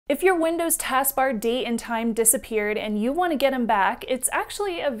If your Windows taskbar date and time disappeared and you want to get them back, it's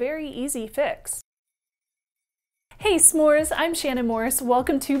actually a very easy fix. Hey s'mores, I'm Shannon Morse.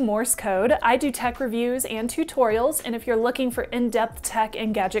 Welcome to Morse Code. I do tech reviews and tutorials, and if you're looking for in-depth tech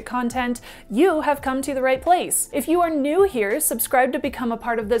and gadget content, you have come to the right place. If you are new here, subscribe to become a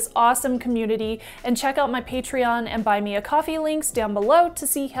part of this awesome community and check out my Patreon and Buy Me a Coffee links down below to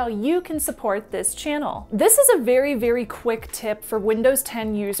see how you can support this channel. This is a very quick tip for Windows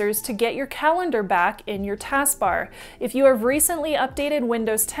 10 users to get your calendar back in your taskbar. If you have recently updated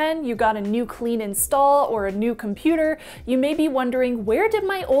Windows 10, you got a new clean install or a new computer, you may be wondering, where did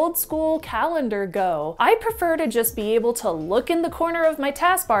my old school calendar go? I prefer to just be able to look in the corner of my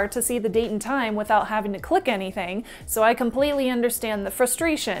taskbar to see the date and time without having to click anything, so I completely understand the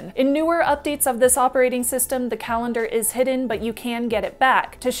frustration. In newer updates of this operating system, the calendar is hidden, but you can get it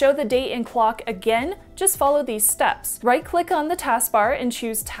back. To show the date and clock again, just follow these steps. Right-click on the taskbar and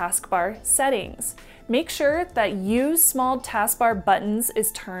choose Taskbar Settings. Make sure that Use Small Taskbar Buttons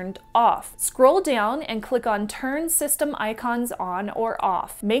is turned off. Scroll down and click on Turn System Icons on or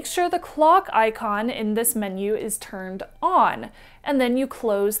off. Make sure the clock icon in this menu is turned on, and then you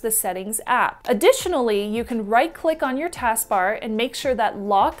close the Settings app. Additionally, you can right-click on your taskbar and make sure that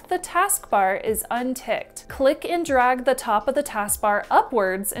Lock the Taskbar is unticked. Click and drag the top of the taskbar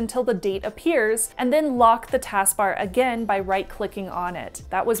upwards until the date appears, and then lock the taskbar again by right-clicking on it.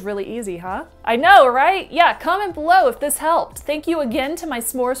 That was really easy, huh? I know, right? Yeah, comment below if this helped. Thank you again to my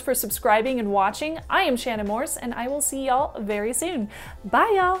s'mores for subscribing and watching. I am Shannon Morse, and I will see y'all very soon.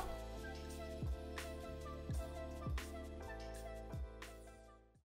 Bye, y'all!